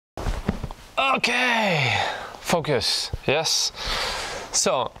Okay, focus, yes.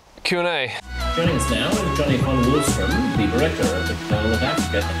 So, Q&A. Joining us now is Johnny von Wallstrom, the director of the Colonel of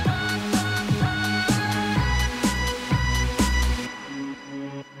Africa.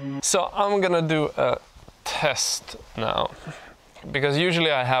 So I'm gonna do a test now, because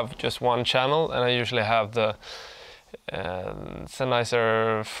usually I have just one channel and I usually have the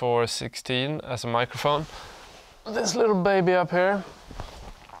Sennheiser 416 as a microphone. This little baby up here.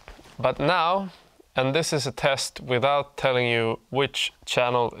 But now, and this is a test without telling you which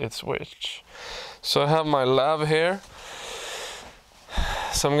channel it's which. So I have my lav here.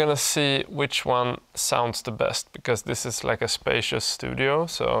 So I'm gonna see which one sounds the best, because this is like a spacious studio.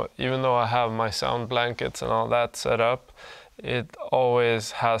 So even though I have my sound blankets and all that set up, it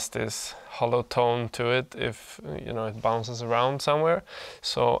always has this hollow tone to it if, you know, it bounces around somewhere.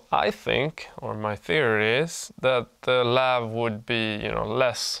 So I think, or my theory is, that the lav would be, you know,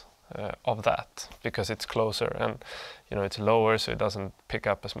 less of that, because it's closer and, you know, it's lower, so it doesn't pick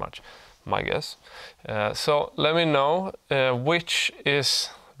up as much, my guess. So let me know which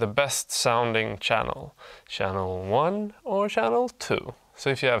is the best sounding channel, channel 1 or channel 2. So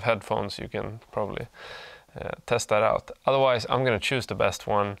if you have headphones, you can probably test that out. Otherwise, I'm gonna choose the best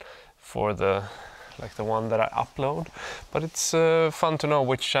one for the one that I upload. But it's fun to know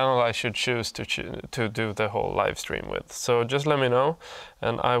which channel I should choose to do the whole live stream with. So just let me know,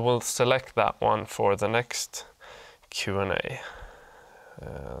 and I will select that one for the next Q&A.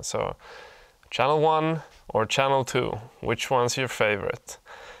 So channel 1 or channel 2, which one's your favorite?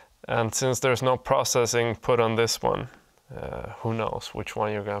 And since there's no processing put on this one, who knows which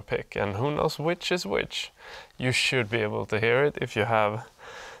one you're gonna pick, and who knows which is which. You should be able to hear it if you have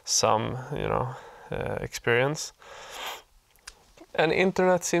some, you know, experience. And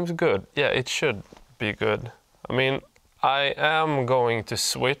internet seems good. Yeah, it should be good. I mean, I am going to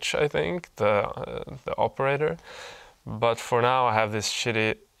switch, I think, the operator, but for now I have this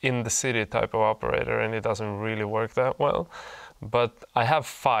shitty in the city type of operator, and it doesn't really work that well. But I have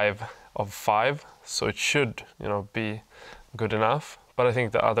 5 of 5, so it should, you know, be good enough. But I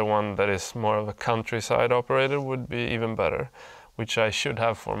think the other one that is more of a countryside operator would be even better, which I should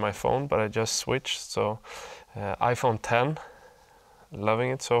have for my phone, but I just switched. So iPhone 10, loving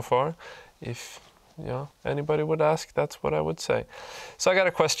it so far. If, you know, anybody would ask, that's what I would say. So I got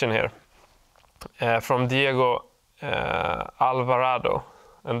a question here from Diego Alvarado,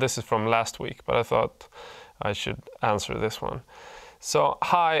 and this is from last week, but I thought I should answer this one. So,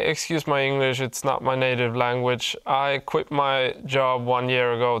 hi, excuse my English, it's not my native language. I quit my job 1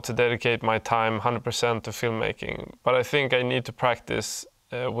 year ago to dedicate my time 100% to filmmaking, but I think I need to practice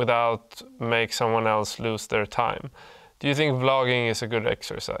without make someone else lose their time. Do you think vlogging is a good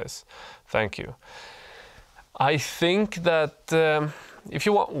exercise? Thank you. I think that if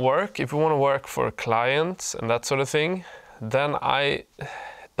you want to work for clients and that sort of thing, then I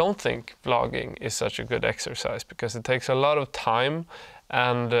don't think vlogging is such a good exercise, because it takes a lot of time,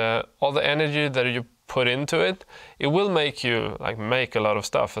 and all the energy that you put into it, it will make you like make a lot of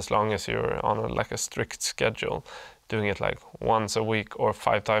stuff as long as you're on a strict schedule, doing it like once a week or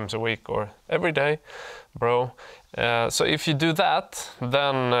 5 times a week or every day, bro. So if you do that,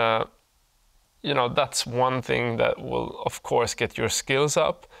 then you know, that's one thing that will of course get your skills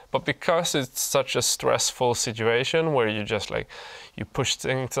up. But because it's such a stressful situation where you just like, you push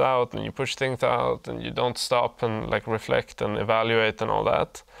things out and you push things out and you don't stop and like reflect and evaluate and all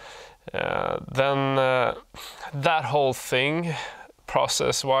that, then that whole thing,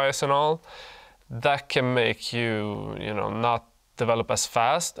 process-wise and all, that can make you, you know, not develop as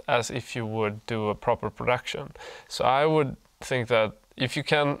fast as if you would do a proper production. So I would think that if you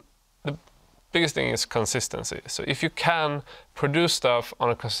can, biggest thing is consistency. So if you can produce stuff on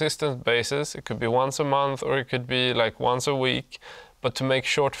a consistent basis, it could be once a month or it could be like once a week, but to make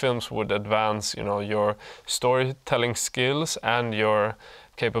short films would advance, you know, your storytelling skills and your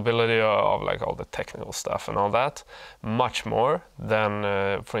capability of like all the technical stuff and all that much more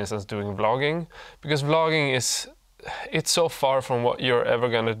than, for instance, doing vlogging, because vlogging it's so far from what you're ever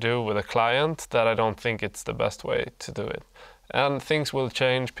going to do with a client that I don't think it's the best way to do it. And things will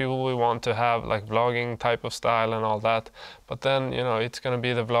change, people will want to have like vlogging type of style and all that, but then, you know, it's going to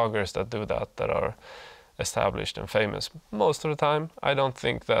be the vloggers that do that are established and famous most of the time. I don't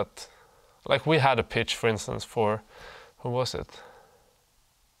think that, like we had a pitch, for instance, for, who was it?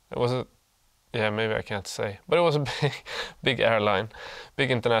 It was a, yeah, maybe I can't say, but it was a big airline, big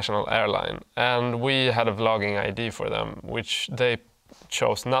international airline, and we had a vlogging idea for them, which they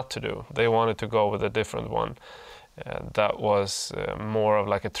chose not to do. They wanted to go with a different one. That was more of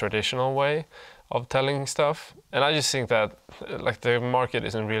like a traditional way of telling stuff. And I just think that like the market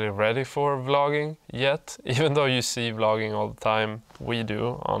isn't really ready for vlogging yet, even though you see vlogging all the time, we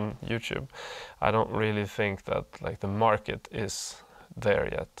do on YouTube. I don't really think that like the market is there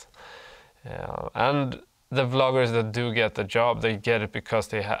yet. And the vloggers that do get the job, they get it because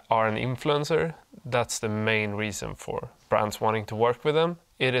they are an influencer. That's the main reason for brands wanting to work with them.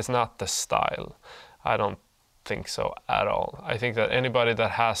 It is not the style. I don't think so at all. I think that anybody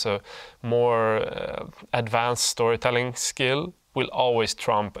that has a more advanced storytelling skill will always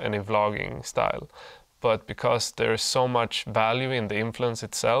trump any vlogging style. But because there is so much value in the influence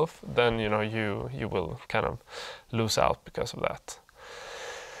itself, then you will kind of lose out because of that.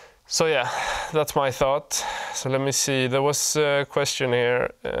 So yeah, that's my thought. So let me see, there was a question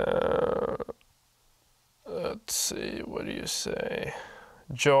here. Let's see, what do you say?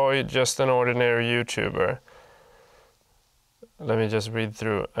 Joy, just an ordinary YouTuber. Let me just read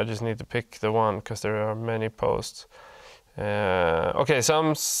through. I just need to pick the one because there are many posts. Okay, so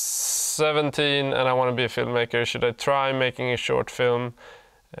I'm 17 and I want to be a filmmaker. Should I try making a short film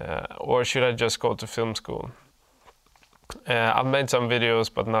or should I just go to film school? I've made some videos,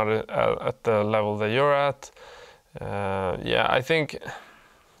 but not at the level that you're at. Yeah, I think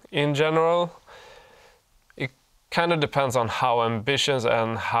in general, it kind of depends on how ambitious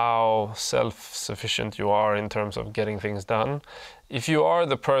and how self-sufficient you are in terms of getting things done. If you are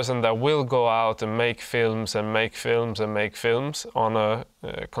the person that will go out and make films and make films and make films on a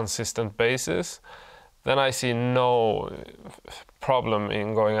consistent basis, then I see no problem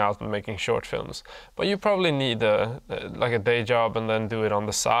in going out and making short films. But you probably need like a day job and then do it on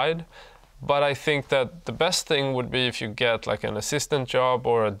the side. But I think that the best thing would be if you get like an assistant job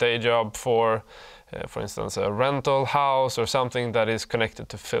or a day job for instance, a rental house or something that is connected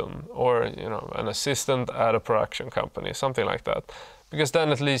to film, or an assistant at a production company, something like that. Because then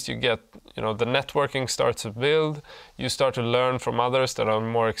at least you get, the networking starts to build, you start to learn from others that are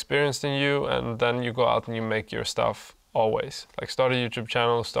more experienced than you, and then you go out and you make your stuff always. Like start a YouTube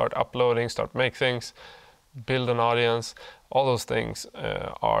channel, start uploading, start make things, build an audience. All those things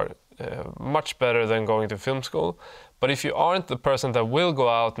are much better than going to film school. But if you aren't the person that will go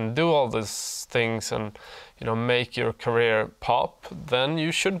out and do all these things and make your career pop, then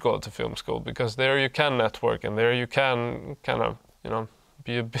you should go to film school, because there you can network and there you can kind of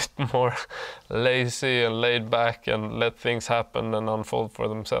be a bit more lazy and laid back and let things happen and unfold for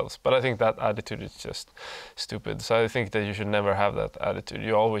themselves. But I think that attitude is just stupid. So I think that you should never have that attitude.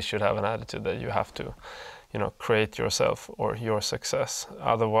 You always should have an attitude that you have to create yourself or your success.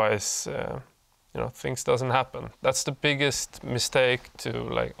 Otherwise things doesn't happen. That's the biggest mistake to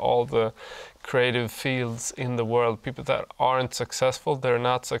like all the creative fields in the world. People that aren't successful, they're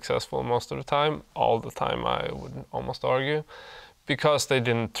not successful most of the time, all the time I would almost argue, because they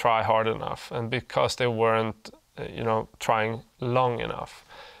didn't try hard enough and because they weren't trying long enough.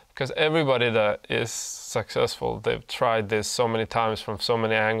 Because everybody that is successful, they've tried this so many times from so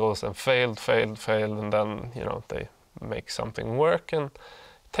many angles and failed, and then they make something work, and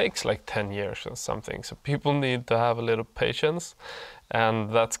takes like 10 years or something. So people need to have a little patience,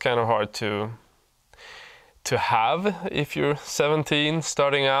 and that's kind of hard to have if you're 17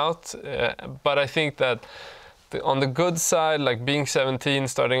 starting out. But I think that on the good side, like being 17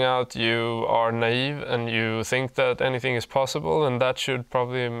 starting out, you are naive and you think that anything is possible, and that should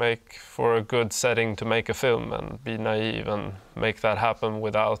probably make for a good setting to make a film, and be naive and make that happen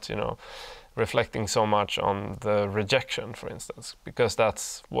without reflecting so much on the rejection, for instance, because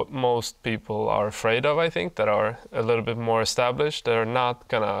that's what most people are afraid of, I think, that are a little bit more established. They're not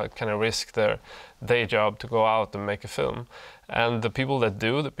gonna kind of risk their day job to go out and make a film. And the people that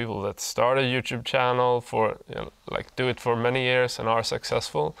do, the people that start a YouTube channel for, like do it for many years and are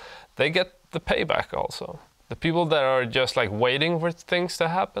successful, they get the payback also. The people that are just like waiting for things to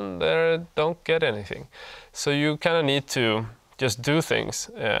happen, they don't get anything. So you kind of need to just do things,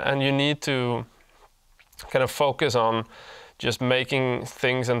 and you need to kind of focus on just making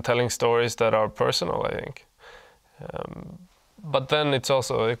things and telling stories that are personal, I think. But then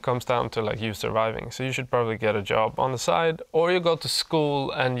it comes down to like you surviving. So you should probably get a job on the side, or you go to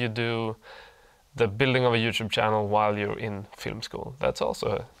school and you do the building of a YouTube channel while you're in film school. That's also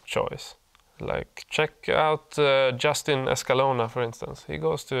a choice. Like check out Justin Escalona, for instance. He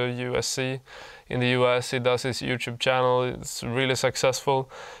goes to USC in the US. He does his YouTube channel. It's really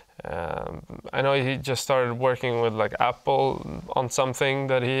successful. I know he just started working with like Apple on something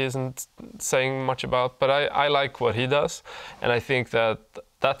that he isn't saying much about, but I like what he does. And I think that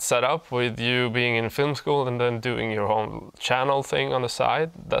setup with you being in film school and then doing your own channel thing on the side,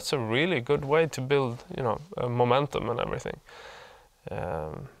 that's a really good way to build, momentum and everything.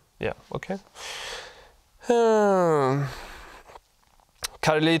 Yeah, okay.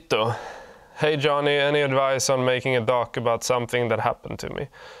 Carlito. Hey Johnny, any advice on making a doc about something that happened to me?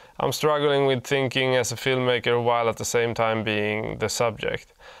 I'm struggling with thinking as a filmmaker while at the same time being the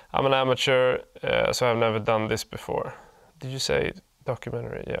subject. I'm an amateur, so I've never done this before. Did you say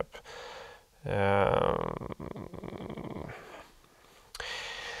documentary? Yep.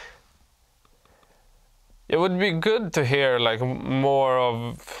 It would be good to hear like more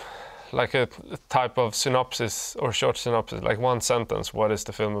of like a type of synopsis or short synopsis, like one sentence, what is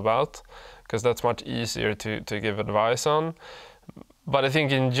the film about? Because that's much easier to give advice on. But I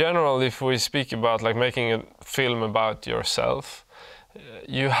think in general, if we speak about like making a film about yourself,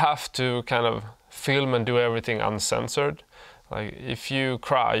 you have to kind of film and do everything uncensored. Like if you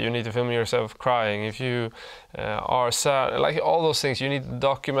cry, you need to film yourself crying. If you are sad, like all those things, you need to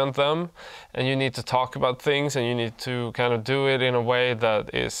document them, and you need to talk about things, and you need to kind of do it in a way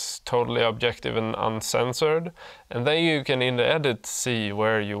that is totally objective and uncensored. And then you can in the edit see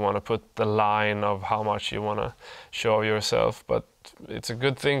where you want to put the line of how much you want to show yourself. But it's a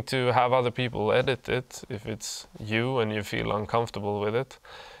good thing to have other people edit it if it's you and you feel uncomfortable with it.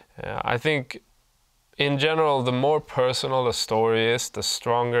 I think in general, the more personal a story is, the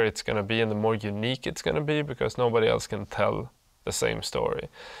stronger it's going to be and the more unique it's going to be, because nobody else can tell the same story.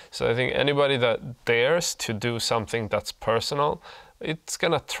 So I think anybody that dares to do something that's personal, it's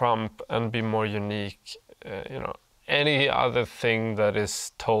going to trump and be more unique, any other thing that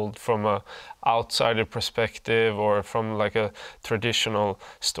is told from a outsider perspective or from like a traditional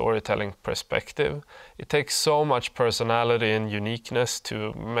storytelling perspective. It takes so much personality and uniqueness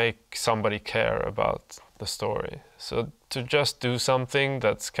to make somebody care about the story. So to just do something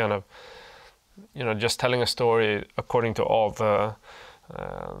that's kind of, just telling a story according to all the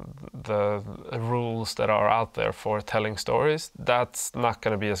rules that are out there for telling stories, that's not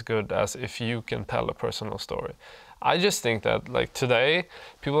going to be as good as if you can tell a personal story. I just think that like today,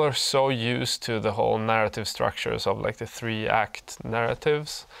 people are so used to the whole narrative structures of like the 3-act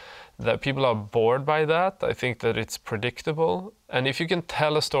narratives that people are bored by that. I think that it's predictable. And if you can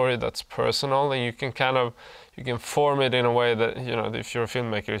tell a story that's personal, and you can form it in a way that, if you're a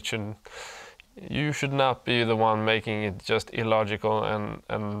filmmaker, you should not be the one making it just illogical and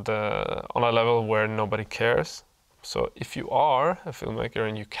on a level where nobody cares. So if you are a filmmaker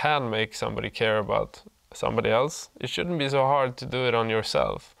and you can make somebody care about somebody else, it shouldn't be so hard to do it on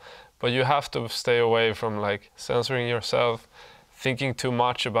yourself. But you have to stay away from like censoring yourself, thinking too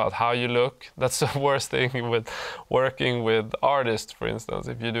much about how you look. That's the worst thing with working with artists, for instance.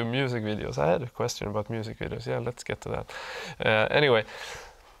 If you do music videos, I had a question about music videos. Yeah, let's get to that. Anyway,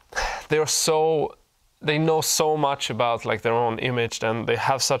 they know so much about like their own image, and they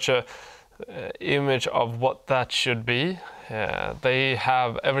have such a image of what that should be. They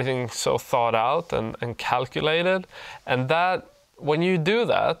have everything so thought out and calculated, and that when you do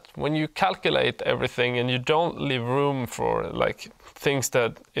that, when you calculate everything and you don't leave room for like things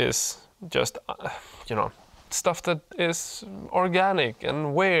that is just stuff that is organic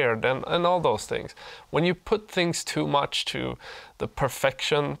and weird and all those things, when you put things too much to the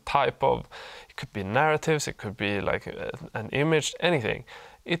perfection type of, it could be narratives, it could be like an image, anything,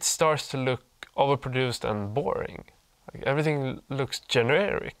 it starts to look overproduced and boring. Like everything looks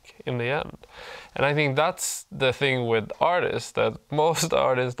generic in the end. And I think that's the thing with artists, that most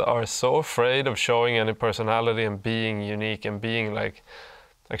artists are so afraid of showing any personality and being unique and being like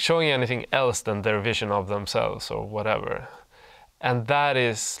showing anything else than their vision of themselves or whatever. And that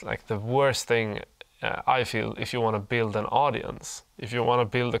is like the worst thing, I feel, if you want to build an audience, if you want to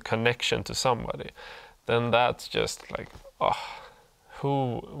build a connection to somebody, then that's just like,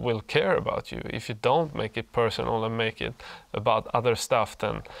 who will care about you if you don't make it personal and make it about other stuff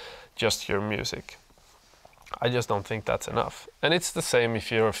than just your music? I just don't think that's enough. And it's the same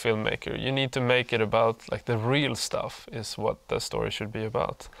if you're a filmmaker. You need to make it about like the real stuff is what the story should be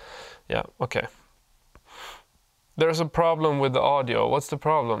about. Yeah, okay. There's a problem with the audio. What's the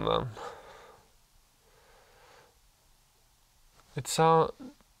problem then?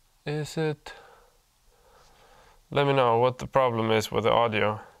 Let me know what the problem is with the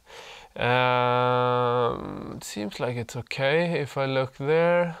audio. It seems like it's okay if I look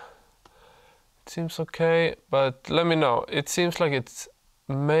there. It seems okay, but let me know. It seems like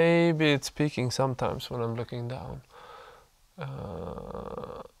maybe it's peaking sometimes when I'm looking down.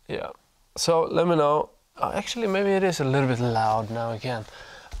 Yeah, so let me know. Actually, maybe it is a little bit loud now again.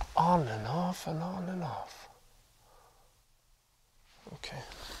 On and off and on and off. Okay.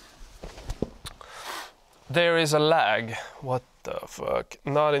 There is a lag. What the fuck?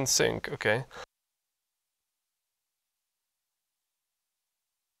 Not in sync, okay.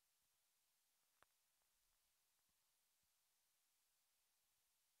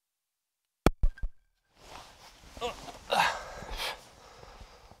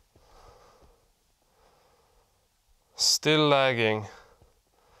 Still lagging.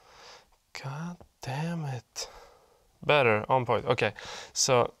 God damn it. Better, on point. Okay,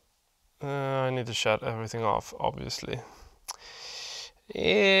 so I need to shut everything off, obviously.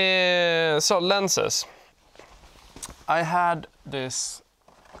 Yeah, so lenses. I had this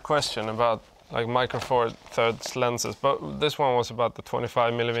question about like Micro Four Thirds lenses, but this one was about the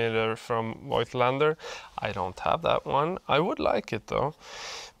 25mm from Voigtlander. I don't have that one. I would like it though,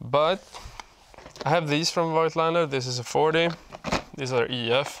 but I have these from Voigtlander. This is a 40. These are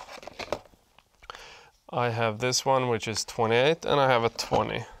EF. I have this one, which is 28, and I have a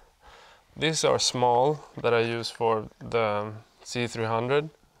 20. These are small that I use for the C300.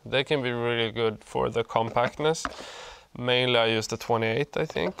 They can be really good for the compactness. Mainly I use the 28, I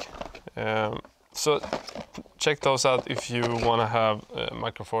think. So check those out if you want to have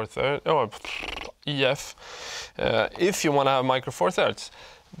Micro Four Thirds, or EF. If you want to have Micro Four Thirds.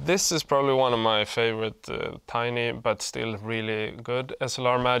 This is probably one of my favorite tiny but still really good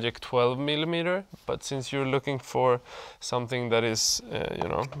SLR Magic 12mm. But since you're looking for something that is, you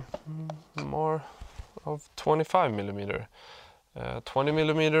know, more of 25mm,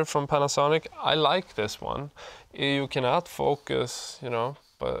 20mm from Panasonic, I like this one. You cannot focus, you know,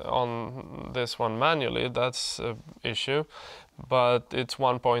 but on this one manually. That's an issue. But it's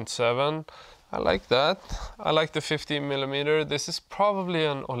 1.7. I like that. I like the 15mm. This is probably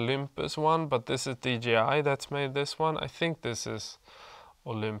an Olympus one, but this is DJI that's made this one. I think this is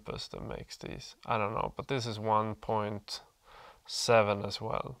Olympus that makes these. I don't know, but this is 1.7 as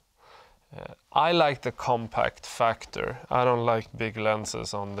well. I like the compact factor. I don't like big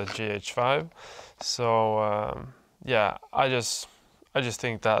lenses on the GH5. So yeah, I just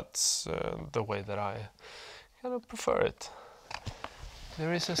think that's the way that I kind of prefer it.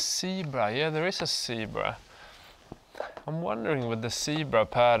 There is a zebra. Yeah, there is a zebra. I'm wondering with the zebra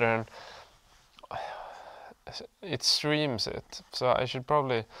pattern, it streams it. So I should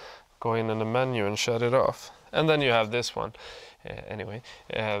probably go in the menu and shut it off. And then you have this one. Anyway,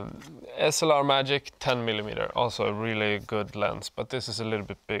 SLR Magic 10mm, also a really good lens, but this is a little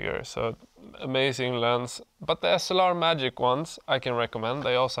bit bigger. So amazing lens. But the SLR Magic ones I can recommend.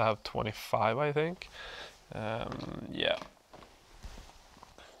 They also have 25, I think. Yeah.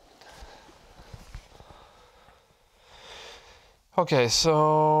 Okay,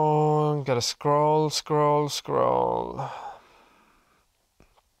 so gotta scroll.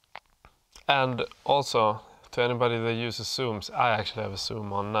 And also, to anybody that uses zooms, I actually have a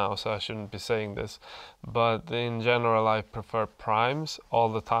zoom on now, so I shouldn't be saying this. But in general, I prefer primes all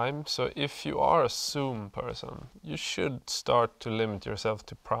the time. So if you are a zoom person, you should start to limit yourself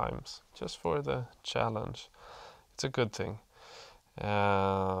to primes, just for the challenge. It's a good thing.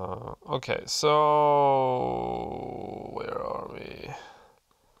 Okay, so where are we?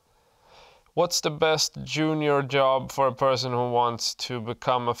 What's the best junior job for a person who wants to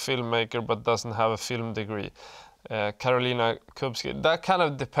become a filmmaker but doesn't have a film degree? Karolina Kubski. That kind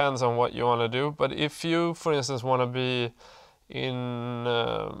of depends on what you want to do, but if you, for instance, want to be in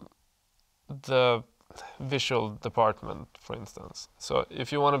the visual department, for instance. So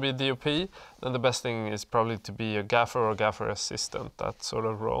if you want to be a DOP, then the best thing is probably to be a gaffer or gaffer assistant, that sort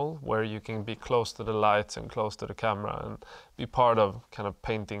of role, where you can be close to the lights and close to the camera and be part of kind of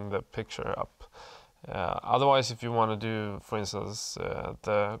painting the picture up. Otherwise, if you want to do, for instance,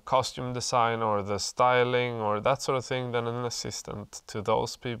 the costume design or the styling or that sort of thing, then an assistant to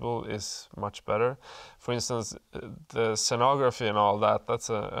those people is much better. For instance, the scenography and all that,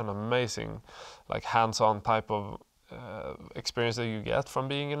 that's an amazing, like, hands-on type of experience that you get from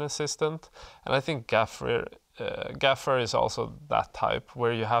being an assistant. And I think gaffer is also that type,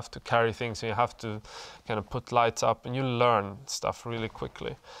 where you have to carry things and you have to kind of put lights up and you learn stuff really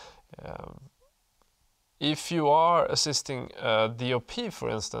quickly. If you are assisting DOP, for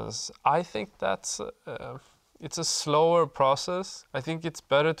instance, I think that's it's a slower process. I think it's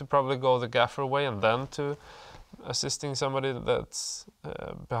better to probably go the gaffer way and then to assisting somebody that's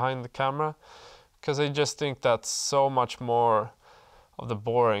behind the camera, because I just think that's so much more of the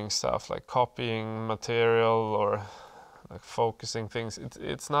boring stuff, like copying material or like focusing things.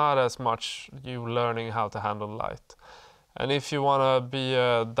 It's not as much you learning how to handle light. And if you want to be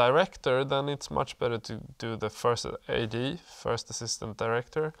a director, then it's much better to do the first AD, first assistant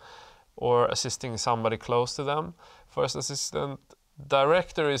director, or assisting somebody close to them. First assistant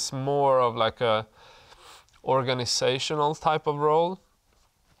director is more of like a organizational type of role.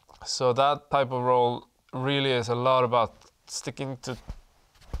 So that type of role really is a lot about sticking to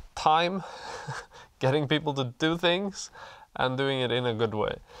time, getting people to do things, and doing it in a good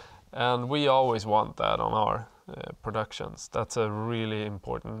way. And we always want that on our productions. That's a really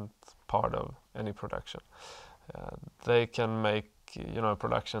important part of any production. they can make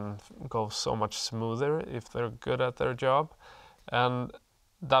production go so much smoother if they're good at their job, and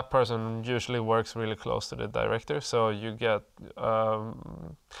that person usually works really close to the director, so you get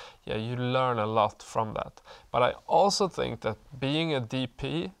you learn a lot from that. But I also think that being a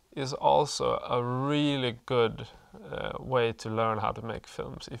DP is also a really good way to learn how to make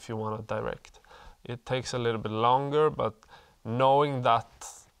films if you want to direct. It takes a little bit longer, but knowing that,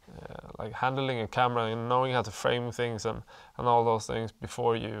 like handling a camera and knowing how to frame things and all those things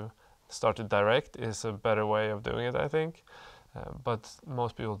before you start to direct is a better way of doing it, I think. But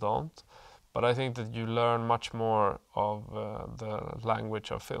most people don't. But I think that you learn much more of the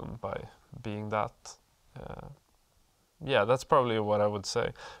language of film by being that. That's probably what I would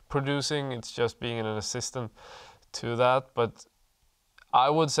say. Producing, it's just being an assistant to that, but I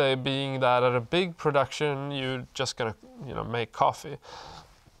would say being that at a big production, you're just gonna, make coffee.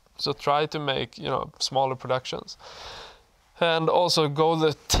 So try to make, smaller productions, and also go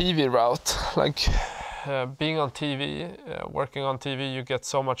the TV route. Like being on TV, working on TV, you get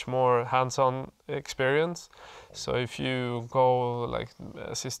so much more hands-on experience. So if you go like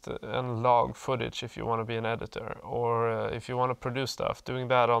assist and log footage, if you want to be an editor, or if you want to produce stuff, doing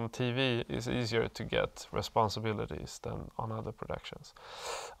that on TV is easier to get responsibilities than on other productions.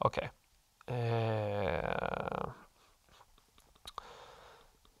 Okay.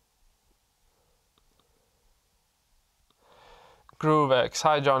 GrooveX,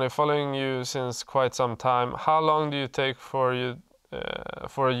 hi Johnny, following you since quite some time. How long do you take for a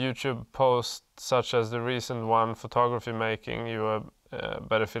YouTube post such as the recent one, photography making you a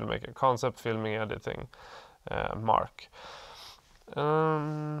better filmmaker, concept filming, editing, Mark?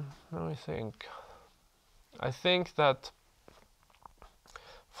 Let me think. I think that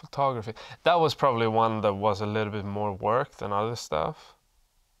photography, that was probably one that was a little bit more work than other stuff.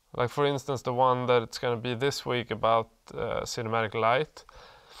 Like for instance, the one that it's going to be this week about cinematic light.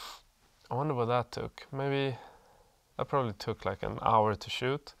 I wonder what that took. Maybe that probably took like an hour to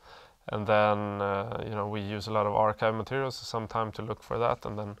shoot, and then we use a lot of archive materials, so some time to look for that,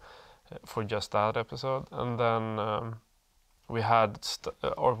 and then for just that episode, and then we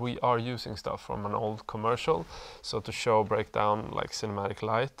are using stuff from an old commercial, so to break down like cinematic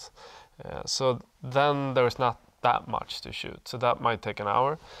light. So then there's not that much to shoot, so that might take an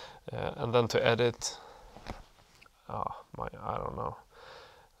hour, and then to edit, I don't know,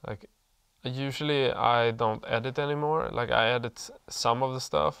 like usually I don't edit anymore. Like I edit some of the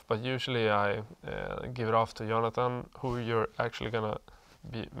stuff, but usually I give it off to Jonathan, who you're actually gonna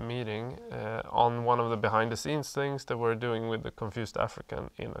be meeting on one of the behind the scenes things that we're doing with the Confused African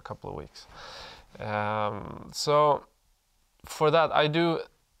in a couple of weeks. So for that I do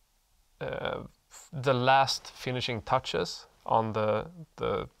the last finishing touches on the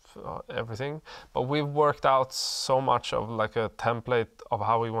everything, but we've worked out so much of like a template of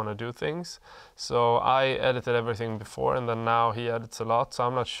how we want to do things. So I edited everything before, and then now he edits a lot, so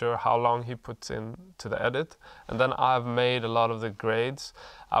I'm not sure how long he puts in to the edit. And then I've made a lot of the grades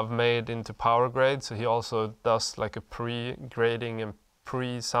I've made into power grade, so he also does like a pre-grading and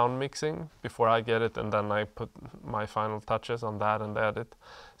pre-sound mixing before I get it, and then I put my final touches on that and edit.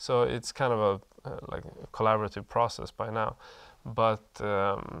 So it's kind of like a collaborative process by now. But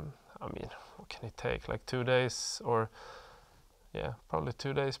I mean, what can it take? Like 2 days, or probably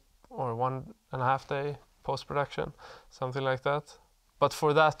 2 days or 1.5 day post-production, something like that. But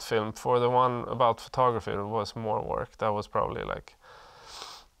for that film, for the one about photography, it was more work. That was probably like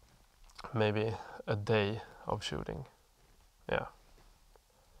maybe a day of shooting. Yeah.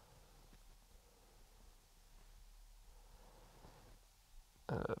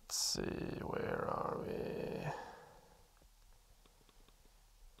 Let's see, where are we?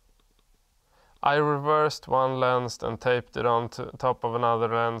 I reversed one lens and taped it on top of another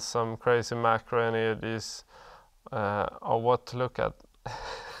lens, some crazy macro, any of these, or what to look at.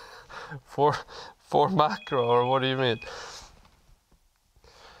 for macro, or what do you mean?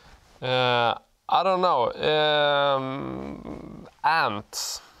 I don't know.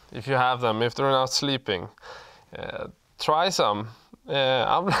 Ants, if you have them, if they're not sleeping, try some.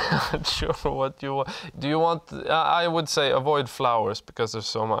 I'm not sure what you want. Do you want? I would say avoid flowers because there's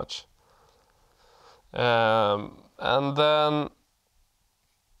so much. And then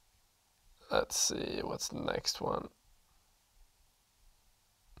let's see, what's the next one?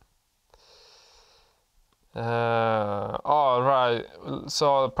 Right,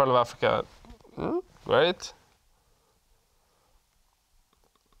 so Pearl of Africa, great.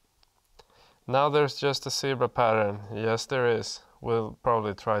 Now there's just a zebra pattern. Yes, there is. We'll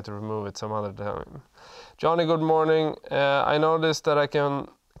probably try to remove it some other time. Johnny, good morning. I noticed that I can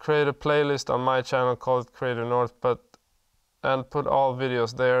create a playlist on my channel called Creative North, and put all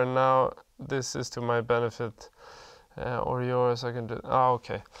videos there. Now this is to my benefit, or yours. I can do. Oh,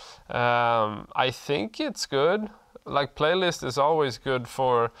 okay. I think it's good. Like, playlist is always good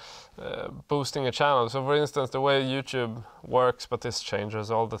for boosting a channel. So for instance, the way YouTube works, but this changes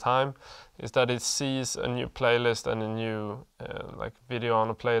all the time, is that it sees a new playlist and a new like video on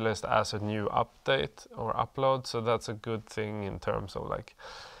a playlist as a new update or upload. So that's a good thing in terms of like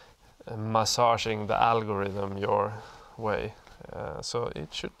massaging the algorithm your way. So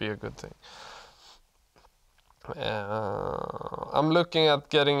it should be a good thing. I'm looking at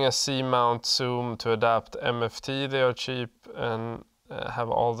getting a C-mount zoom to adapt MFT. They are cheap and have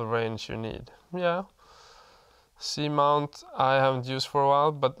all the range you need. Yeah. C-mount I haven't used for a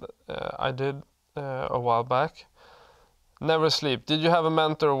while, but I did a while back. Never sleep. Did you have a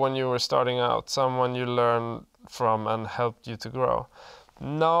mentor when you were starting out? Someone you learned from and helped you to grow?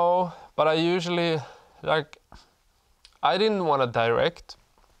 No, but I usually, like, I didn't want to direct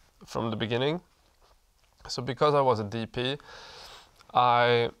from the beginning. So because I was a DP,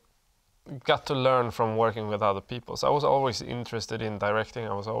 I got to learn from working with other people. So I was always interested in directing.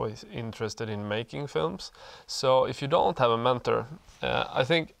 I was always interested in making films. So if you don't have a mentor, I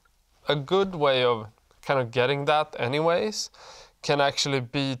think a good way of kind of getting that anyways can actually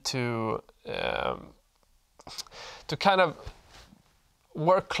be to kind of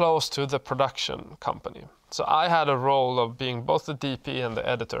work close to the production company. So I had a role of being both the DP and the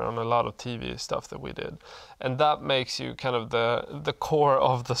editor on a lot of TV stuff that we did. And that makes you kind of the core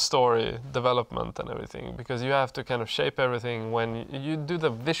of the story development and everything, because you have to kind of shape everything when you do the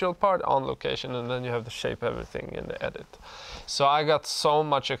visual part on location, and then you have to shape everything in the edit. So I got so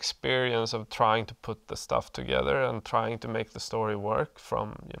much experience of trying to put the stuff together and trying to make the story work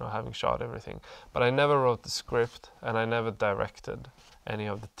from, you know, having shot everything. But I never wrote the script, and I never directed any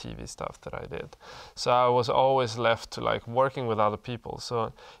of the TV stuff that I did. So I was always left to like working with other people.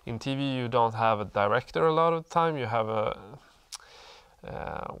 So in TV you don't have a director a lot of the time. You have a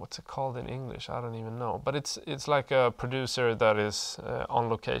what's it called in English? I don't even know. But it's like a producer that is on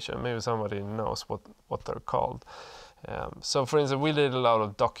location. Maybe somebody knows what they're called. So for instance, we did a lot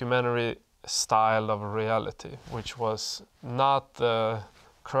of documentary style of reality, which was not the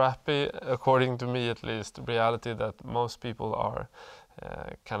crappy, according to me at least, reality that most people are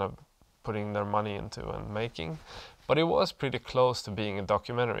kind of putting their money into and making. But it was pretty close to being a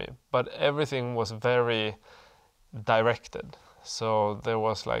documentary. But everything was very directed. So there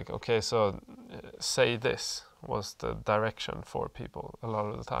was like, okay, so say this was the direction for people a lot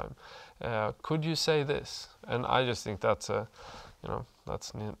of the time. Could you say this? And I just think that's a, you know,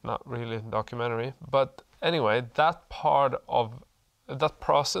 that's not really documentary. But anyway, that part of that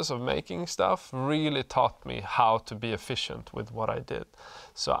process of making stuff really taught me how to be efficient with what I did.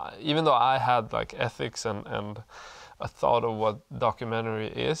 So even though I had like ethics and a thought of what documentary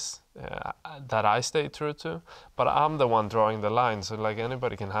is, that I stayed true to, but I'm the one drawing the line. So like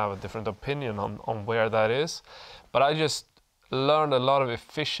anybody can have a different opinion on where that is. But I just learned a lot of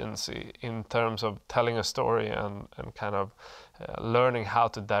efficiency in terms of telling a story and kind of learning how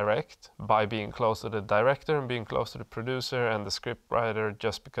to direct by being close to the director and being close to the producer and the script writer,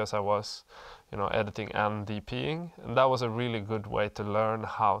 just because I was, you know, editing and DPing. And that was a really good way to learn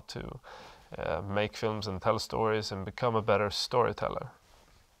how to make films and tell stories and become a better storyteller.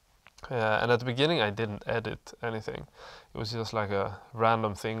 And at the beginning I didn't edit anything. It was just like a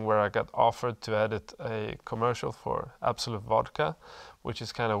random thing where I got offered to edit a commercial for Absolute Vodka, which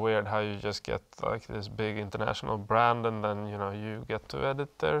is kind of weird how you just get like this big international brand and then, you know, you get to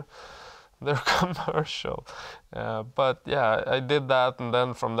edit their commercial. But yeah, I did that, and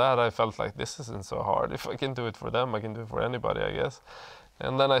then from that I felt like this isn't so hard. If I can do it for them, I can do it for anybody, I guess.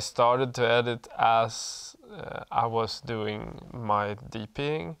 And then I started to edit as I was doing my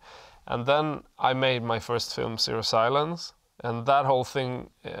DPing. And then I made my first film, Zero Silence. And that whole thing,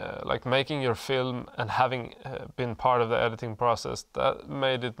 like making your film and having been part of the editing process, that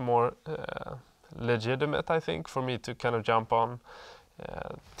made it more legitimate, I think, for me to kind of jump on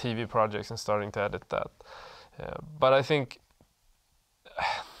TV projects and starting to edit that. But I think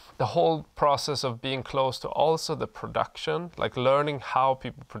the whole process of being close to also the production, like learning how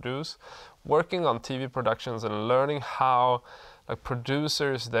people produce, working on TV productions and learning how like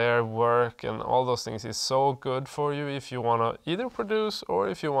producers there work and all those things is so good for you if you want to either produce or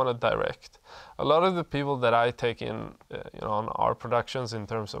if you want to direct. A lot of the people that I take in, you know, on our productions in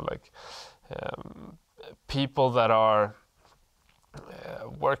terms of like people that are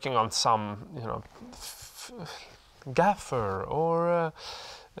working on some, you know, gaffer or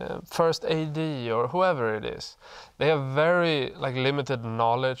first AD or whoever it is. They have very like limited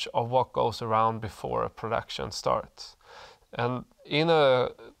knowledge of what goes around before a production starts. And in a,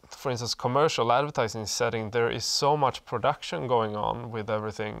 for instance, commercial advertising setting, there is so much production going on with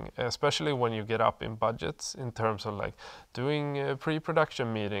everything, especially when you get up in budgets in terms of like doing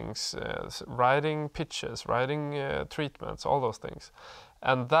pre-production meetings, writing pitches, writing treatments, all those things.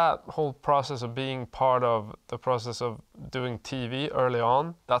 And that whole process of being part of the process of doing TV early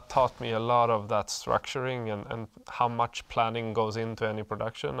on, that taught me a lot of that structuring and how much planning goes into any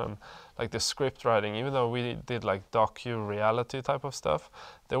production, and like the script writing. Even though we did like docu-reality type of stuff,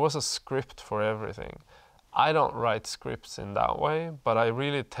 there was a script for everything. I don't write scripts in that way, but I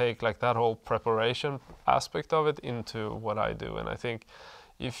really take like that whole preparation aspect of it into what I do. And I think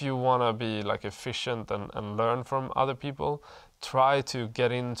if you want to be like efficient and learn from other people, try to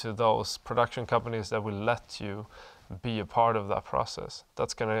get into those production companies that will let you be a part of that process.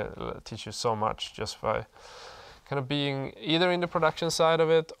 That's going to teach you so much just by kind of being either in the production side of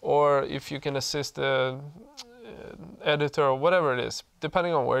it, or if you can assist the editor or whatever it is,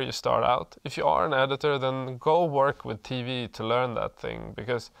 depending on where you start out. If you are an editor, then go work with TV to learn that thing,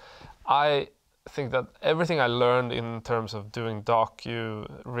 because I think that everything I learned in terms of doing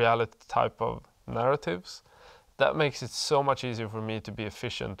docu-reality type of narratives, that makes it so much easier for me to be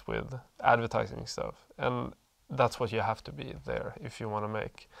efficient with advertising stuff. And that's what you have to be there if you want to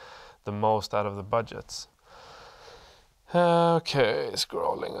make the most out of the budgets. Okay,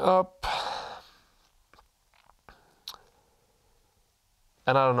 scrolling up.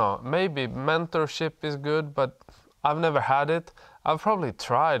 And I don't know, maybe mentorship is good, but I've never had it. I've probably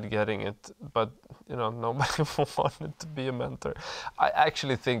tried getting it, but you know, nobody wanted to be a mentor. I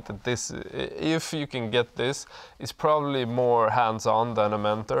actually think that this, if you can get this, is probably more hands-on than a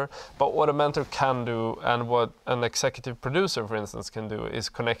mentor. But what a mentor can do, and what an executive producer, for instance, can do, is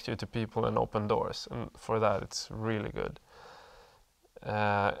connect you to people and open doors. And for that, it's really good.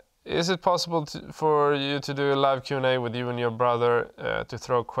 Is it possible for you to do a live Q&A with you and your brother to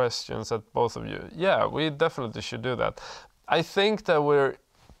throw questions at both of you? Yeah, we definitely should do that. I think that we're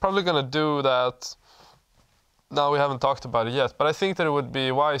probably going to do that. Now, we haven't talked about it yet, but I think that it would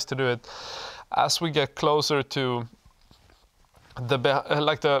be wise to do it as we get closer to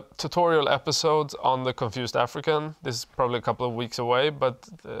the tutorial episodes on the Confused African. This is probably a couple of weeks away, but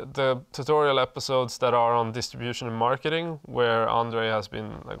the tutorial episodes that are on distribution and marketing, where André has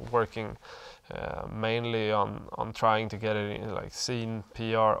been like working mainly on trying to get it in like scene,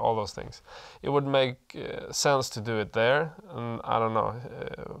 PR, all those things. It would make sense to do it there. And I don't know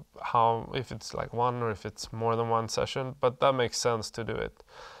how, if it's like one or if it's more than one session, but that makes sense to do it.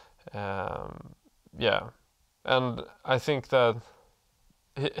 Yeah. And I think that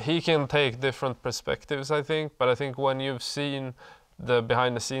he can take different perspectives, I think, but I think when you've seen the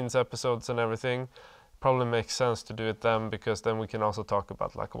behind the scenes episodes and everything, probably makes sense to do it then, because then we can also talk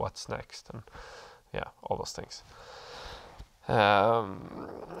about like what's next and yeah, all those things.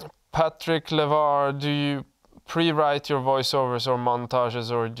 Patrick Levar, do you pre-write your voiceovers or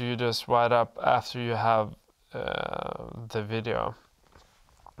montages, or do you just write up after you have the video?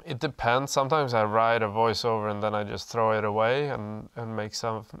 It depends. Sometimes I write a voiceover and then I just throw it away and make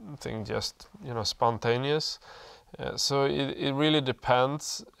something just, you know, spontaneous. So it really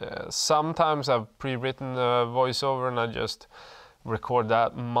depends. Sometimes I've pre-written a voiceover and I just record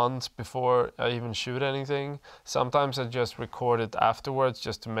that months before I even shoot anything. Sometimes I just record it afterwards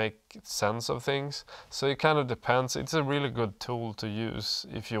just to make sense of things. So it kind of depends. It's a really good tool to use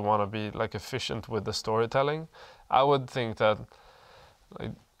if you want to be like efficient with the storytelling. I would think that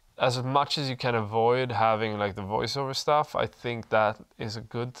like, as much as you can avoid having like the voiceover stuff, I think that is a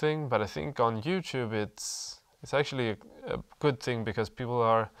good thing. But I think on YouTube it's actually a good thing, because people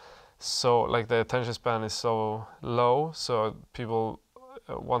are so, like, the attention span is so low, so people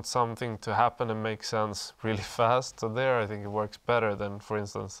want something to happen and make sense really fast. So there I think it works better than, for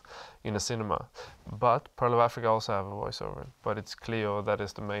instance, in a cinema. But Pearl of Africa also have a voiceover, but it's Cleo that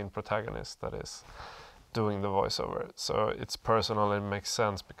is the main protagonist that is doing the voiceover. So it's personal and it makes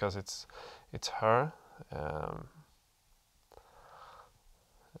sense because it's her.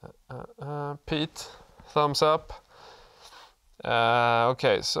 Pete, thumbs up.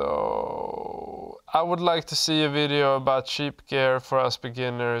 Okay, so I would like to see a video about cheap gear for us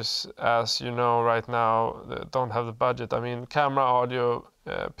beginners, as you know right now don't have the budget. I mean, camera, audio,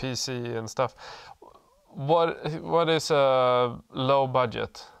 PC and stuff. What is a low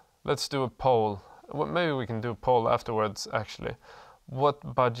budget? Let's do a poll. Well, maybe we can do a poll afterwards actually.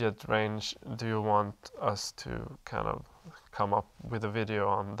 What budget range do you want us to kind of come up with a video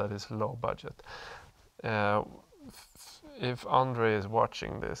on that is low budget? if André is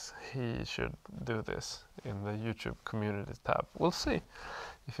watching this, he should do this in the YouTube community tab. We'll see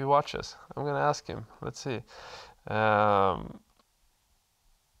if he watches. I'm gonna ask him. Let's see.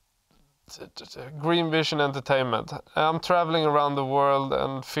 Green Vision Entertainment. I'm traveling around the world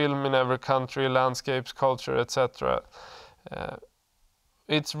and film in every country, landscapes, culture, etc.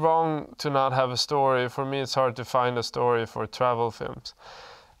 It's wrong to not have a story. For me, it's hard to find a story for travel films.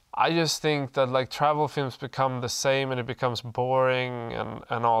 I just think that like travel films become the same and it becomes boring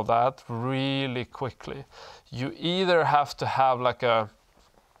and all that really quickly. You either have to have like a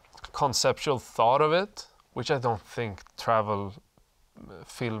conceptual thought of it, which I don't think travel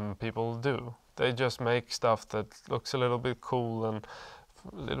film people do. They just make stuff that looks a little bit cool and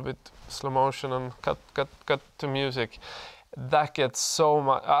a little bit slow motion and cut to music. That gets so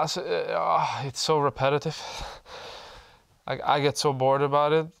much, it's so repetitive. I get so bored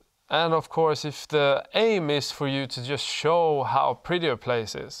about it. And of course, if the aim is for you to just show how pretty a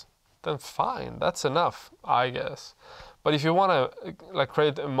place is, then fine, that's enough, I guess. But if you want to like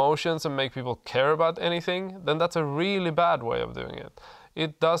create emotions and make people care about anything, then that's a really bad way of doing it.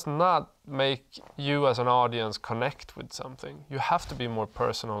 It does not make you as an audience connect with something. You have to be more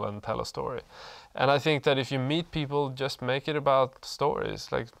personal and tell a story. And I think that if you meet people, just make it about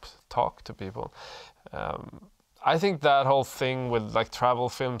stories, like talk to people. I think that whole thing with like travel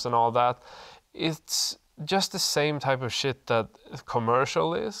films and all that, it's just the same type of shit that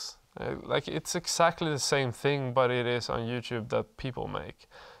commercial is. Like it's exactly the same thing, but it is on YouTube that people make.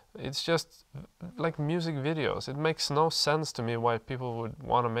 It's just like music videos. It makes no sense to me why people would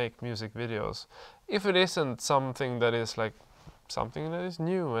want to make music videos if it isn't something that is like something that is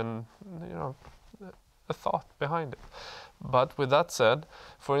new and, you know, a thought behind it. But with that said,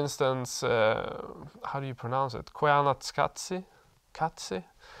 for instance, how do you pronounce it? Katsi?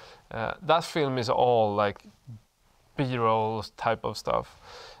 That film is all like B-roll type of stuff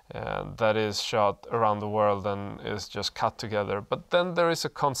that is shot around the world and is just cut together. But then there is a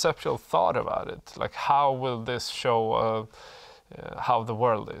conceptual thought about it, like how will this show how the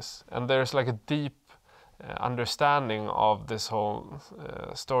world is? And there's like a deep understanding of this whole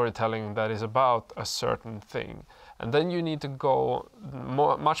storytelling that is about a certain thing. And then you need to go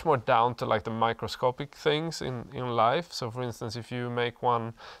much more down to like the microscopic things in life. So for instance, if you make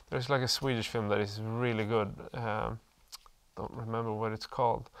one, there's like a Swedish film that is really good. Don't remember what it's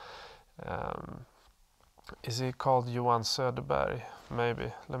called. Is it called Johan Söderberg?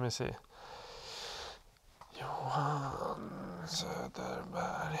 Maybe. Let me see. Johan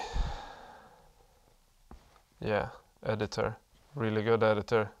Söderberg. Yeah, editor. Really good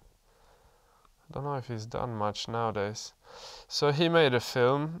editor. Don't know if he's done much nowadays. So he made a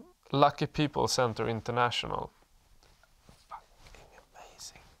film, Lucky People Center International. Fucking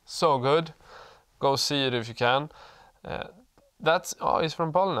amazing. So good. Go see it if you can. He's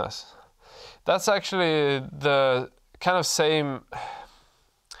from Bollnäs. That's actually the kind of same.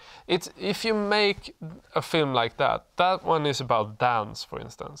 If you make a film like that, that one is about dance, for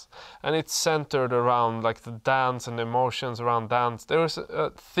instance, and it's centered around like the dance and the emotions around dance. There's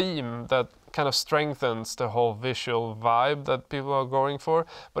a theme that kind of strengthens the whole visual vibe that people are going for.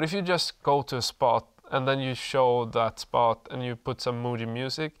 But if you just go to a spot and then you show that spot and you put some moody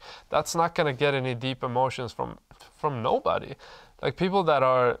music, that's not gonna get any deep emotions from nobody. Like people that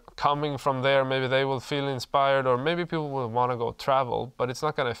are coming from there, maybe they will feel inspired, or maybe people will want to go travel, but it's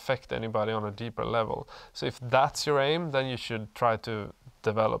not going to affect anybody on a deeper level. So if that's your aim, then you should try to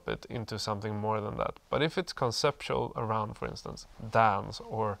develop it into something more than that. But if it's conceptual around, for instance, dance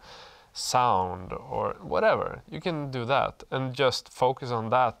or sound or whatever, you can do that and just focus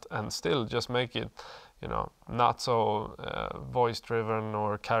on that and still just make it, you know, not so voice driven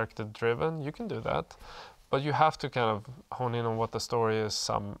or character driven. You can do that. But you have to kind of hone in on what the story is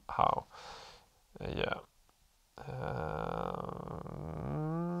somehow.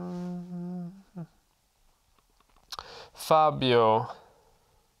 Fabio.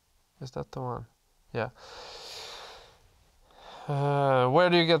 Is that the one? Yeah. Where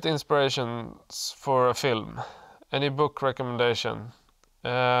do you get inspirations for a film? Any book recommendation?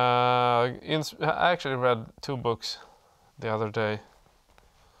 I actually read 2 books the other day.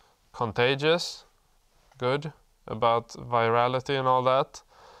 Contagious. Good, about virality and all that.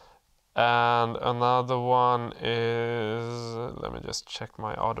 And another one is, let me just check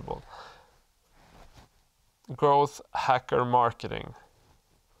my Audible. Growth Hacker Marketing.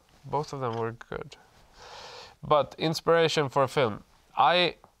 Both of them were good. But inspiration for a film.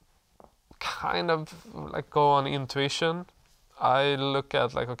 I kind of like go on intuition. I look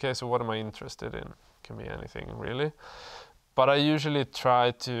at like, okay, so what am I interested in? Can be anything really. But I usually try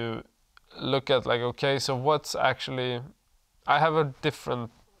to look at like, okay, so what's actually I have a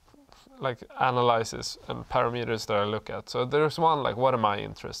different like analysis and parameters that I look at. So there's one like, what am I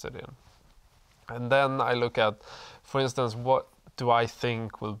interested in? And then I look at, for instance, what do I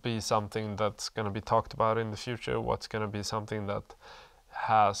think will be something that's going to be talked about in the future? What's going to be something that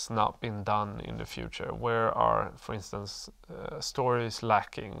has not been done in the future? Where are, for instance, stories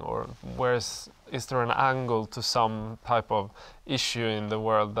lacking, or is there an angle to some type of issue in the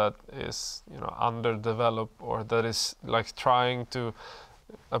world that is, you know, underdeveloped, or that is like trying to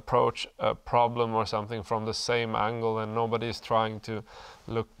approach a problem or something from the same angle, and nobody is trying to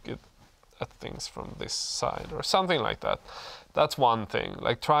look at things from this side or something like that. That's one thing,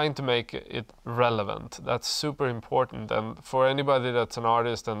 like trying to make it relevant. That's super important. And for anybody that's an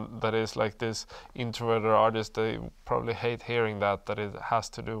artist and that is like this introverted artist, they probably hate hearing that it has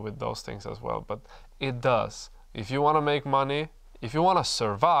to do with those things as well. But it does. If you want to make money, if you want to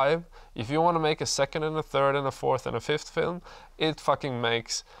survive, if you want to make a second and a third and a fourth and a fifth film, it fucking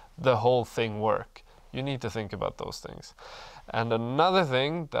makes the whole thing work. You need to think about those things. And another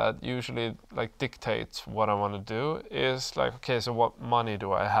thing that usually like dictates what I want to do is like, okay, so what money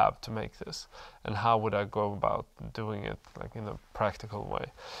do I have to make this? And how would I go about doing it like in a practical way?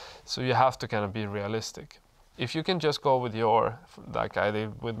 So you have to kind of be realistic. If you can just go with like I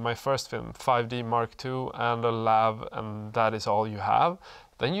did with my first film, 5D Mark II and a lab, and that is all you have,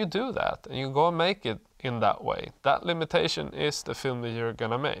 then you do that and you go and make it in that way. That limitation is the film that you're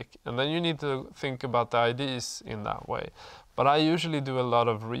gonna make. And then you need to think about the ideas in that way. But I usually do a lot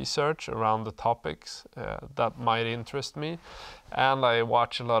of research around the topics that might interest me. And I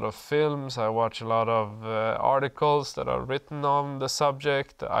watch a lot of films, I watch a lot of articles that are written on the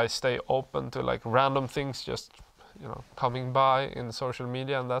subject. I stay open to like random things just, you know, coming by in social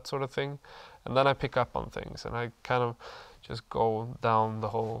media and that sort of thing. And then I pick up on things and I kind of just go down the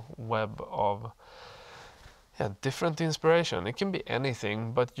whole web of different inspiration. It can be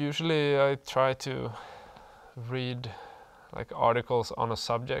anything, but usually I try to read like articles on a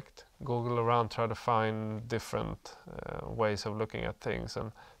subject, Google around, try to find different ways of looking at things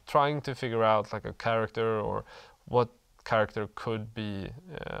and trying to figure out like a character or what character could be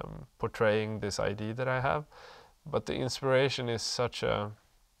portraying this idea that I have. But the inspiration is such a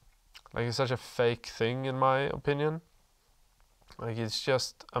fake thing in my opinion. Like it's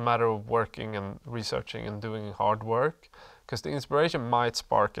just a matter of working and researching and doing hard work, because the inspiration might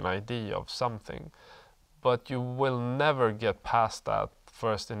spark an idea of something, but you will never get past that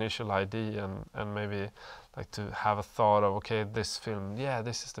first initial idea and maybe like to have a thought of, okay, this film, yeah,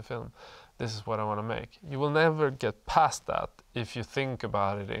 this is the film, this is what I want to make. You will never get past that if you think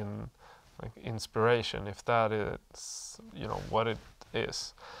about it in like inspiration, if that is, you know, what it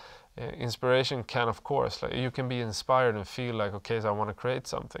is. Inspiration can, of course, like you can be inspired and feel like, okay, so I want to create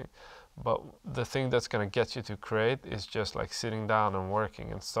something, but the thing that's going to get you to create is just like sitting down and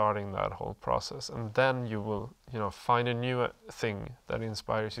working and starting that whole process, and then you will, you know, find a new thing that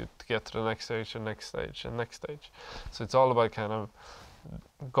inspires you to get to the next stage and next stage and next stage. So it's all about kind of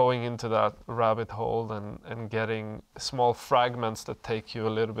going into that rabbit hole and getting small fragments that take you a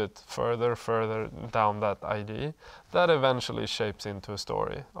little bit further down that idea that eventually shapes into a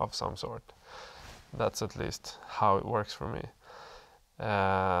story of some sort. That's at least how it works for me.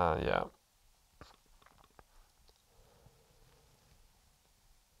 Yeah.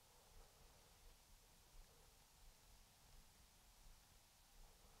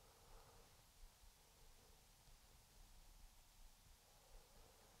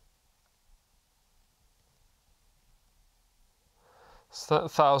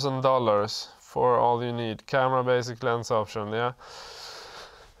 $1,000 for all you need. Camera, basic lens option, yeah.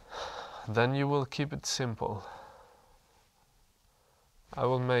 Then you will keep it simple. I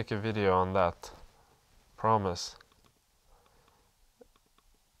will make a video on that. Promise.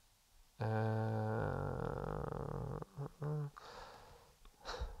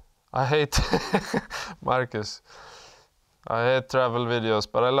 I hate Marcus. I hate travel videos,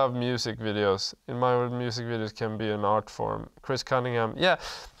 but I love music videos. In my world, music videos can be an art form. Chris Cunningham, yeah.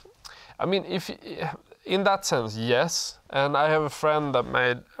 I mean, if in that sense, yes. And I have a friend that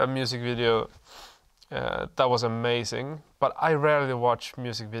made a music video that was amazing, but I rarely watch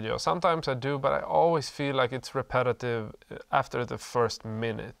music videos. Sometimes I do, but I always feel like it's repetitive after the first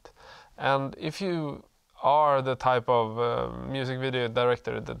minute. And if you are the type of music video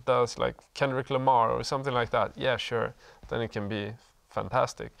director that does like Kendrick Lamar or something like that, yeah, sure, then it can be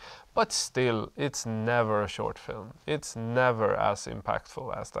fantastic. But still, it's never a short film. It's never as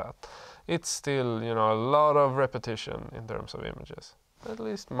impactful as that. It's still, you know, a lot of repetition in terms of images. At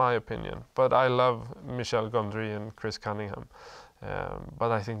least my opinion. But I love Michel Gondry and Chris Cunningham.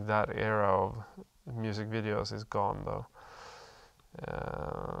 But I think that era of music videos is gone though.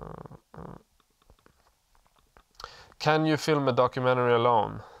 Can you film a documentary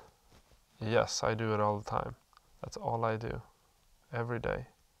alone? Yes, I do it all the time. That's all I do. Every day,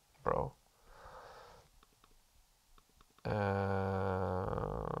 bro.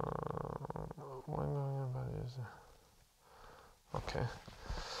 Okay.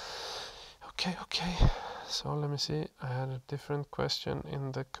 Okay. So let me see. I had a different question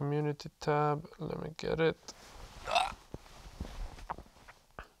in the community tab. Let me get it.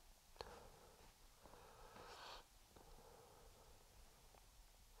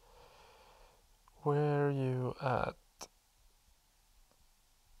 Where are you at?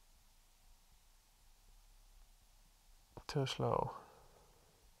 Too slow.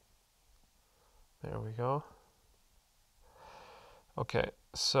 There we go. Okay,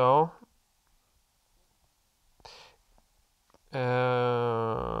 so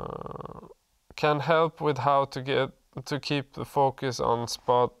can help with how to keep the focus on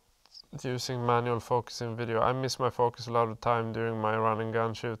spot using manual focus in video. I miss my focus a lot of time during my run and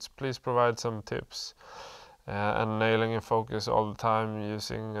gun shoots. Please provide some tips. And nailing in focus all the time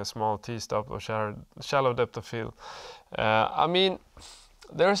using a small T-stop or shallow depth of field. I mean,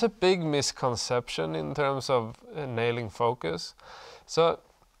 there's a big misconception in terms of nailing focus. So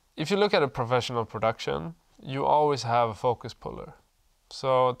if you look at a professional production, you always have a focus puller.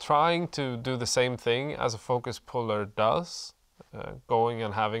 So trying to do the same thing as a focus puller does, going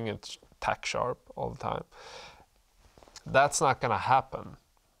and having it tack sharp all the time, that's not going to happen.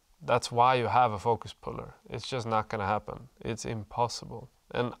 That's why you have a focus puller. It's just not going to happen. It's impossible.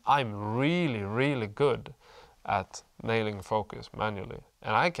 And I'm really, really good at nailing focus manually,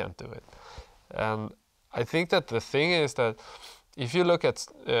 and I can't do it. And I think that the thing is that if you look at,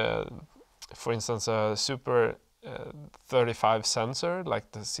 for instance, a Super 35 sensor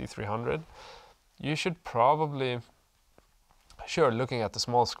like the C300, you should probably, sure, looking at the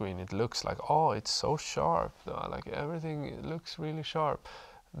small screen, it looks like, oh, it's so sharp. Like everything, it looks really sharp.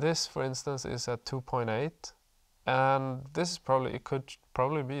 This, for instance, is at 2.8, and this is probably, it could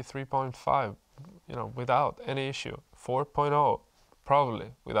probably be 3.5, you know, without any issue. 4.0,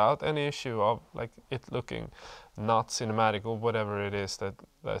 probably without any issue of like it looking not cinematic or whatever it is that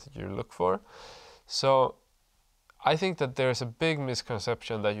you look for. So I think that there's a big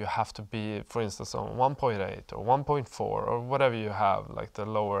misconception that you have to be, for instance, on 1.8 or 1.4 or whatever you have, like the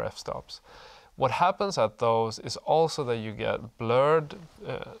lower f-stops. What happens at those is also that you get blurred,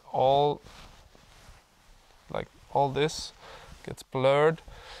 all this gets blurred,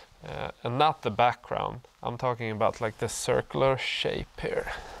 and not the background. I'm talking about like the circular shape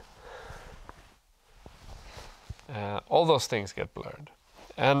here. All those things get blurred.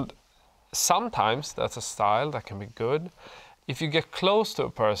 And sometimes that's a style that can be good. If you get close to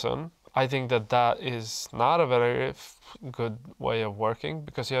a person, I think that is not a very good way of working,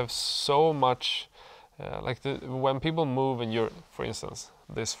 because you have so much, when people move and you're, for instance,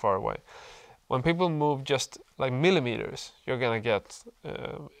 this far away, when people move just like millimeters, you're gonna get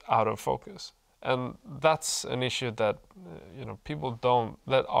out of focus. And that's an issue that people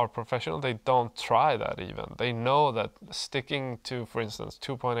that are professional, they don't try that even. They know that sticking to, for instance,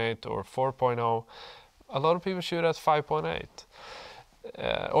 2.8 or 4.0, a lot of people shoot at 5.8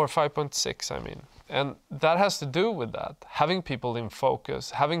 or 5.6, I mean. And that has to do with that, having people in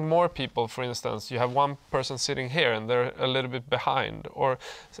focus, having more people, for instance, you have one person sitting here and they're a little bit behind, or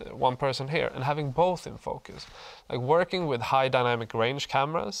one person here, and having both in focus. Like working with high dynamic range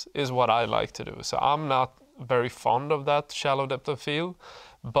cameras is what I like to do. So I'm not very fond of that shallow depth of field,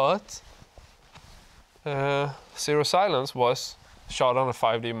 but Zero Silence was shot on a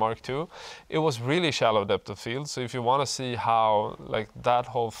 5D Mark II. It was really shallow depth of field, so if you want to see how like that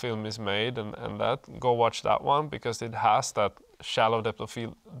whole film is made and that, go watch that one, because it has that shallow depth of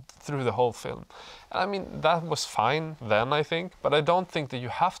field through the whole film. And I mean, that was fine then, I think, but I don't think that you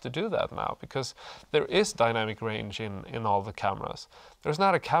have to do that now, because there is dynamic range in all the cameras. There's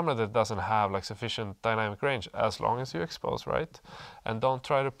not a camera that doesn't have like sufficient dynamic range, as long as you expose right and don't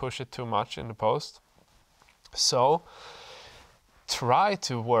try to push it too much in the post. So try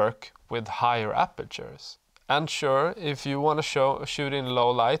to work with higher apertures. And sure, if you want to shoot in low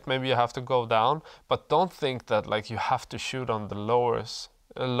light, maybe you have to go down, but don't think that like you have to shoot on the lower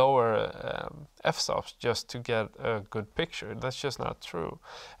f-stops just to get a good picture. That's just not true.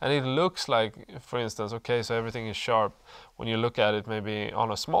 And it looks like, for instance, okay, so everything is sharp when you look at it maybe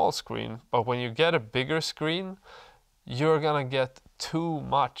on a small screen, but when you get a bigger screen, you're gonna get too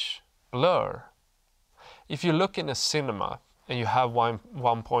much blur. If you look in a cinema and you have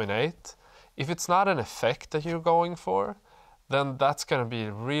 1.8, if it's not an effect that you're going for, then that's going to be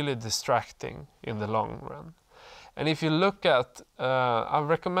really distracting in the long run. And if you look at, I've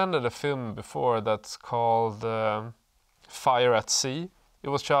recommended a film before that's called Fire at Sea. It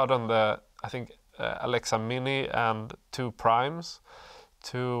was shot on the, I think, Alexa Mini and 2 primes.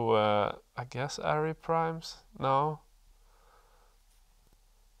 2, I guess, Arri primes? No.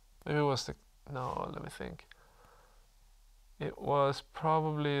 Maybe it was the, no, let me think. It was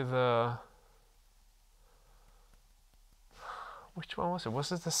probably the, which one was it?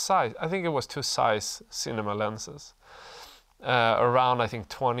 Was it the size? I think it was 2 size cinema lenses. Around, I think,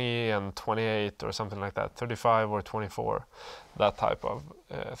 20 and 28 or something like that, 35 or 24, that type of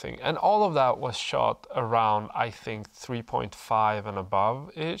thing. And all of that was shot around, I think, 3.5 and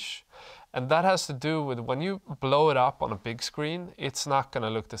above-ish. And that has to do with when you blow it up on a big screen, it's not going to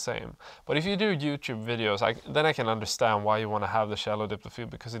look the same. But if you do YouTube videos, then I can understand why you want to have the shallow depth of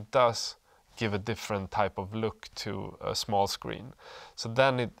field, because it does give a different type of look to a small screen. So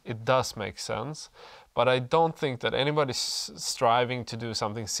then it does make sense. But I don't think that anybody striving to do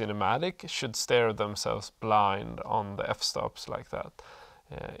something cinematic should stare themselves blind on the f-stops like that.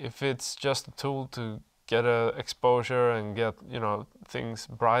 If it's just a tool to get a exposure and get, you know, things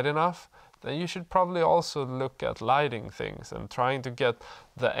bright enough, then you should probably also look at lighting things and trying to get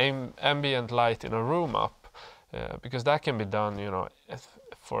the ambient light in a room up, because that can be done, you know,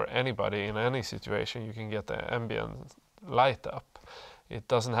 for anybody in any situation. You can get the ambient light up. It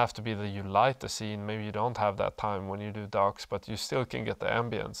doesn't have to be that you light the scene. Maybe you don't have that time when you do docs, but you still can get the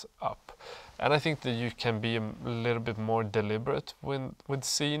ambience up. And I think that you can be a little bit more deliberate with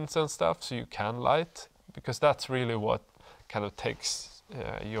scenes and stuff, so you can light, because that's really what kind of takes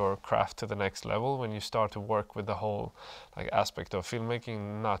your craft to the next level when you start to work with the whole like aspect of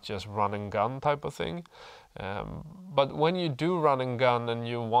filmmaking, not just run and gun type of thing. But when you do run and gun and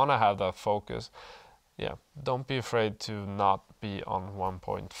you want to have that focus, yeah, don't be afraid to not be on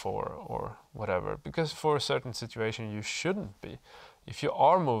 1.4 or whatever, because for a certain situation you shouldn't be. If you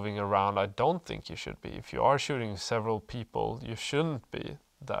are moving around, I don't think you should be. If you are shooting several people, you shouldn't be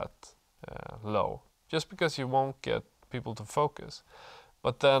that low, just because you won't get people to focus.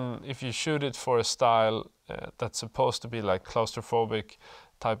 But then if you shoot it for a style that's supposed to be like claustrophobic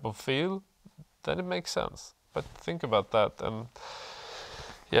type of feel, then it makes sense. But think about that, and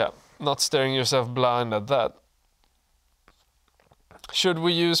yeah, not staring yourself blind at that. Should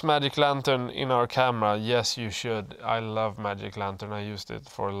we use Magic Lantern in our camera? Yes, you should. I love Magic Lantern. I used it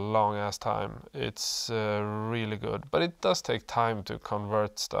for a long ass time. It's really good, but it does take time to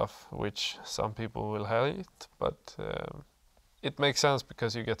convert stuff, which some people will hate, but it makes sense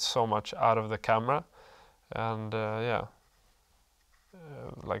because you get so much out of the camera. And yeah,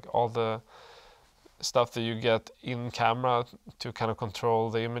 like all the stuff that you get in camera to kind of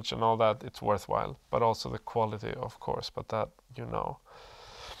control the image and all that, it's worthwhile. But also the quality, of course, but that, you know.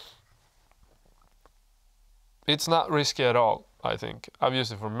 It's not risky at all, I think. I've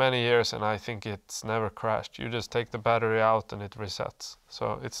used it for many years and I think it's never crashed. You just take the battery out and it resets.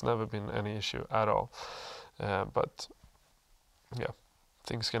 So it's never been any issue at all. But yeah,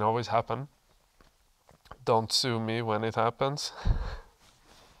 things can always happen. Don't sue me when it happens.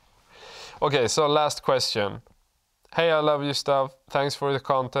 Okay, so last question. Hey, I love your stuff. Thanks for the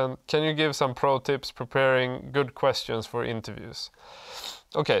content. Can you give some pro tips preparing good questions for interviews?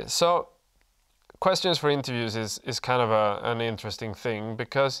 Okay, so questions for interviews is kind of an interesting thing,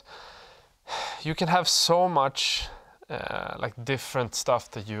 because you can have so much like different stuff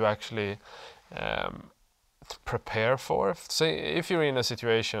that you actually prepare for. So if you're in a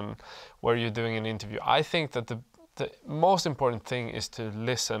situation where you're doing an interview, I think that the most important thing is to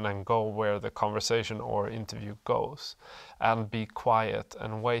listen and go where the conversation or interview goes, and be quiet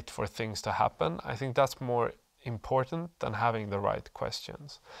and wait for things to happen. I think that's more important than having the right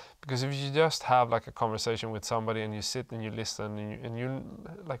questions. Because if you just have like a conversation with somebody and you sit and you listen and you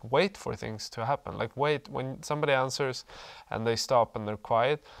like wait for things to happen, like wait when somebody answers and they stop and they're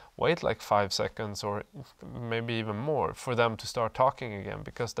quiet, wait like 5 seconds or maybe even more for them to start talking again,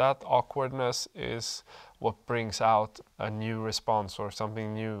 because that awkwardness is what brings out a new response or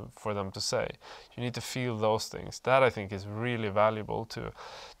something new for them to say. You need to feel those things. That I think is really valuable to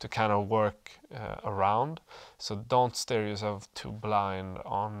kind of work around. So don't stare yourself too blind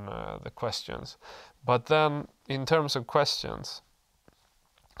on the questions. But then in terms of questions,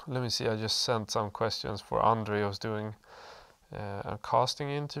 let me see, I just sent some questions for André, who's doing a casting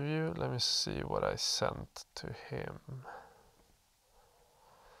interview. Let me see what I sent to him.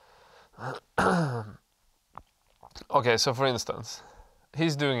 Okay, so for instance,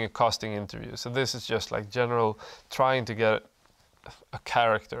 he's doing a casting interview. So this is just like general, trying to get a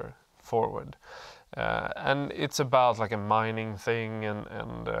character forward. And it's about like a mining thing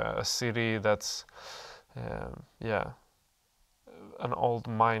and a city that's yeah, an old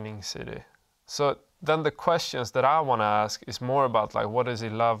mining city. So then the questions that I want to ask is more about like, what does he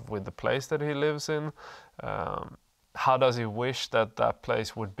love with the place that he lives in? How does he wish that that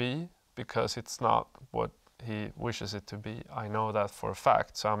place would be? Because it's not what he wishes it to be. I know that for a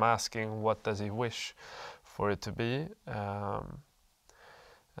fact. So I'm asking, what does he wish for it to be?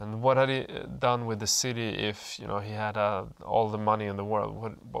 And what had he done with the city if, you know, he had all the money in the world?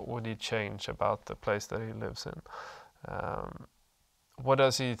 What would he change about the place that he lives in? What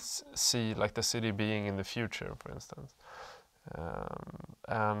does he see like the city being in the future, for instance?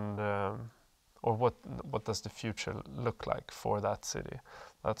 Or what does the future look like for that city?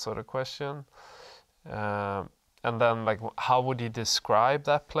 That sort of question. And then like, how would he describe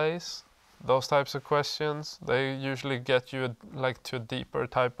that place? Those types of questions, they usually get you like to a deeper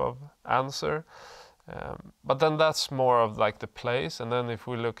type of answer. But then that's more of like the place. And then if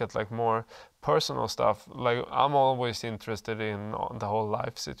we look at like more personal stuff, like I'm always interested in the whole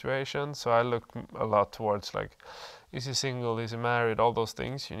life situation. So I look a lot towards like, is he single, is he married, all those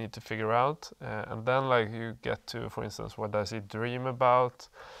things you need to figure out. And then like you get to, for instance, what does he dream about?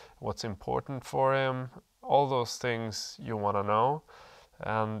 What's important for him? All those things you want to know.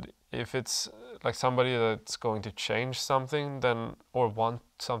 And if it's like somebody that's going to change something, then, or want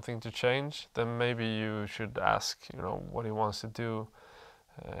something to change, then maybe you should ask, you know, what he wants to do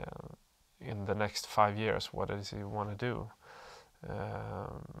in the next 5 years. What does he want to do?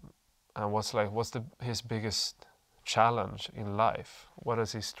 And what's his biggest challenge in life? What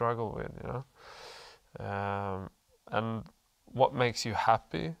does he struggle with, you know? And what makes you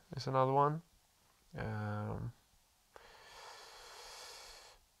happy is another one.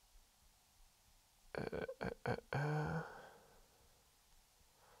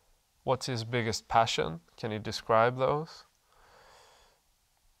 What's his biggest passion? Can you describe those?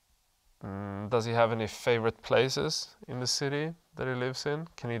 Does he have any favorite places in the city that he lives in?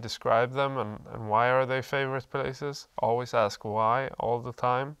 Can you describe them, and why are they favorite places? Always ask why all the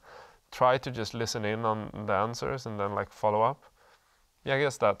time. Try to just listen in on the answers and then like follow up. Yeah, I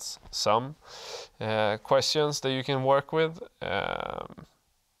guess that's some questions that you can work with.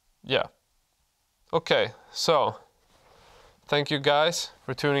 Yeah. Okay, so thank you guys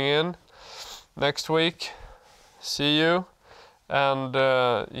for tuning in. Next week, see you. And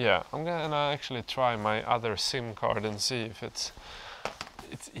yeah, I'm gonna actually try my other SIM card and see if it's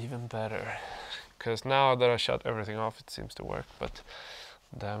even better. Because now that I shut everything off, it seems to work. But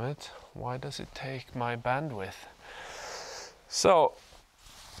damn it, why does it take my bandwidth? So,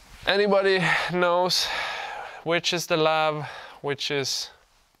 anybody knows which is the lav, which is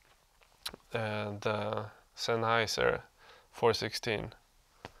the Sennheiser 416?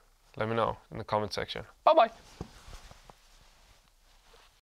 Let me know in the comment section. Bye bye.